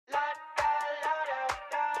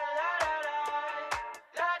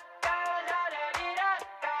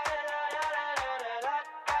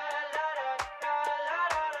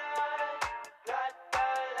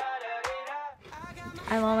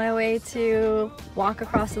I'm on my way to walk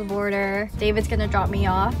across the border. David's gonna drop me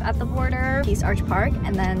off at the border, Peace Arch Park,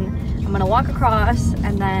 and then I'm gonna walk across,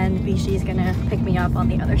 and then Vishi's gonna pick me up on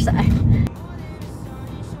the other side.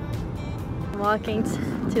 I'm walking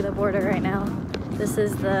to the border right now. This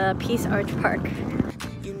is the Peace Arch Park.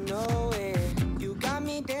 You know it. You got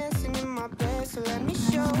me dancing in my bed, so let me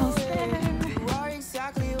show it. You are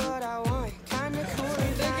exactly what I want. Kinda cool.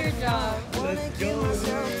 Good job. Let's go.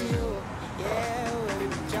 Yeah,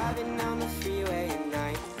 we're driving down the freeway at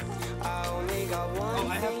night. I only got one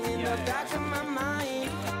thing in the back of my mind.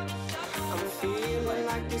 I'm feeling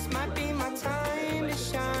like this might be my time to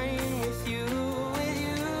shine with you, with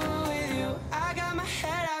you, with you. I got my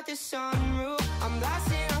head out the sunroof. I'm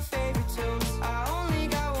blasting our favorite tunes. I only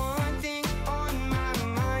got one thing on my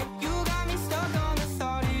mind. You got me stuck on the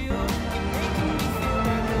thought of you. You're making me feel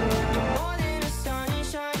brand new. You're more than a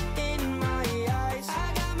sunshine in my eyes. I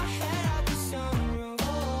got my head out the sunroof.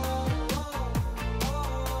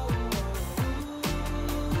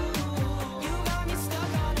 You got me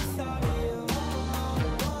stuck on the thought of you.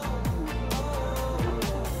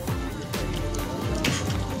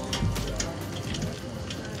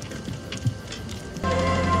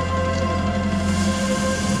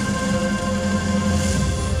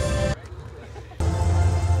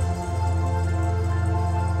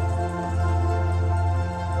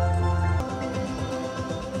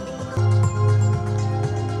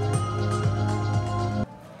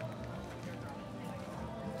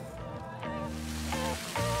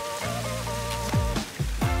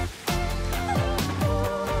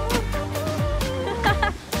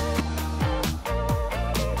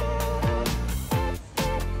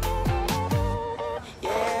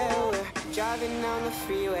 Driving down the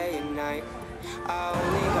freeway at night. I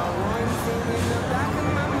only got one thing in the back of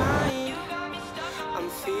my mind. I'm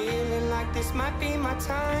feeling like this might be my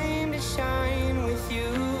time to shine with you,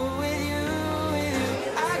 with you, with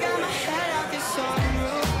you. I got my head out the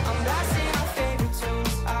sunroof. I'm blasting our favorite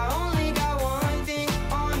tunes. I only got one thing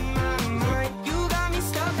on my mind. You got me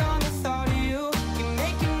stuck on the thought of you. You're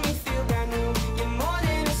making me feel brand new. You're more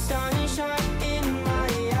than a sunshine in my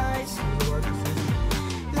eyes.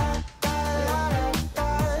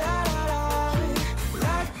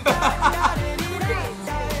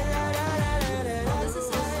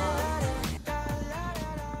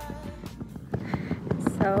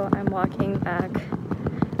 So I'm walking back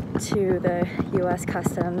to the US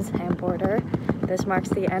Customs and Border. This marks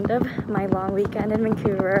the end of my long weekend in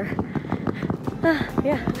Vancouver.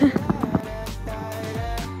 Yeah.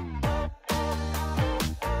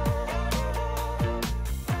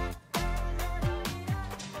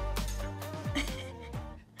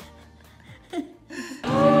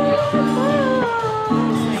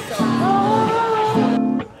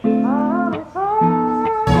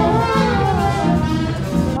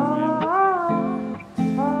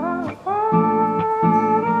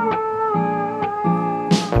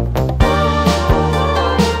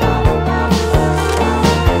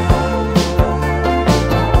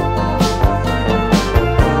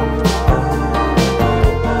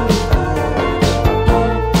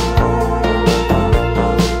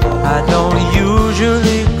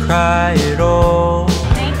 Cry at all.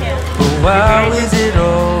 Thank you. But why is it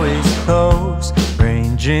always close?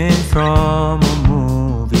 Ranging from a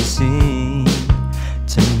movie scene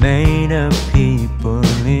to made up people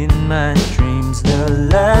in my dreams. The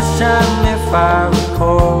last time, if I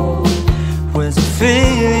recall, was a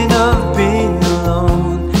feeling of being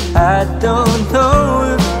alone. I don't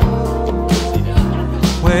know if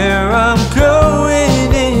where I'm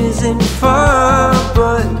going isn't far,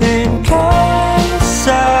 but in case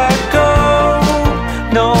I go,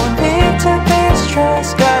 no need to be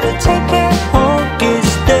stressed. Gotta take it home, get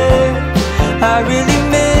there. I really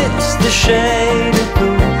miss the shade.